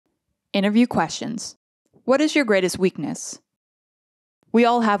Interview questions. What is your greatest weakness? We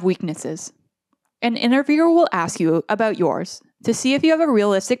all have weaknesses. An interviewer will ask you about yours to see if you have a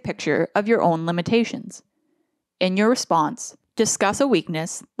realistic picture of your own limitations. In your response, discuss a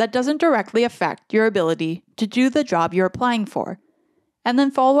weakness that doesn't directly affect your ability to do the job you're applying for, and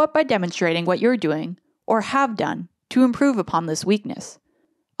then follow up by demonstrating what you're doing or have done to improve upon this weakness.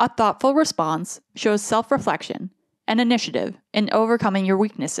 A thoughtful response shows self-reflection and initiative in overcoming your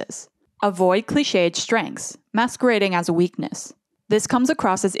weaknesses. Avoid cliched strengths masquerading as a weakness. This comes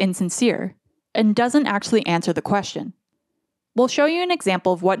across as insincere and doesn't actually answer the question. We'll show you an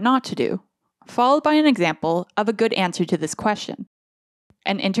example of what not to do, followed by an example of a good answer to this question.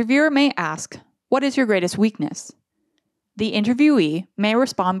 An interviewer may ask, "What is your greatest weakness?" The interviewee may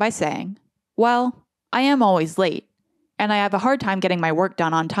respond by saying, "Well, I am always late, and I have a hard time getting my work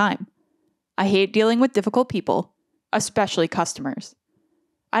done on time. I hate dealing with difficult people, especially customers.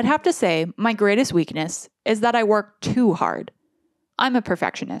 I'd have to say my greatest weakness is that I work too hard. I'm a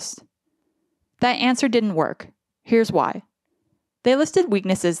perfectionist." That answer didn't work. Here's why. They listed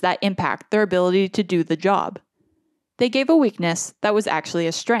weaknesses that impact their ability to do the job. They gave a weakness that was actually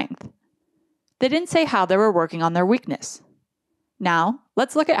a strength. They didn't say how they were working on their weakness. Now,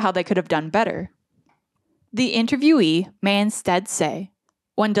 let's look at how they could have done better. The interviewee may instead say,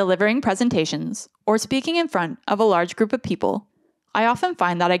 "When delivering presentations or speaking in front of a large group of people, I often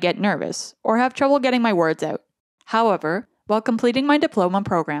find that I get nervous or have trouble getting my words out. However, while completing my diploma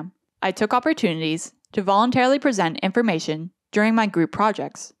program, I took opportunities to voluntarily present information during my group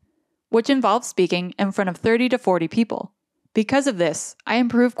projects, which involved speaking in front of 30 to 40 people. Because of this, I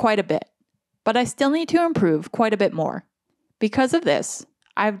improved quite a bit, but I still need to improve quite a bit more. Because of this,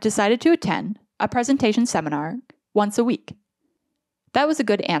 I've decided to attend a presentation seminar once a week." That was a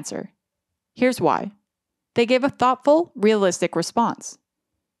good answer. Here's why. They gave a thoughtful, realistic response.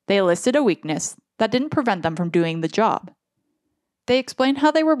 They listed a weakness that didn't prevent them from doing the job. They explained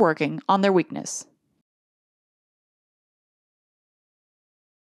how they were working on their weakness.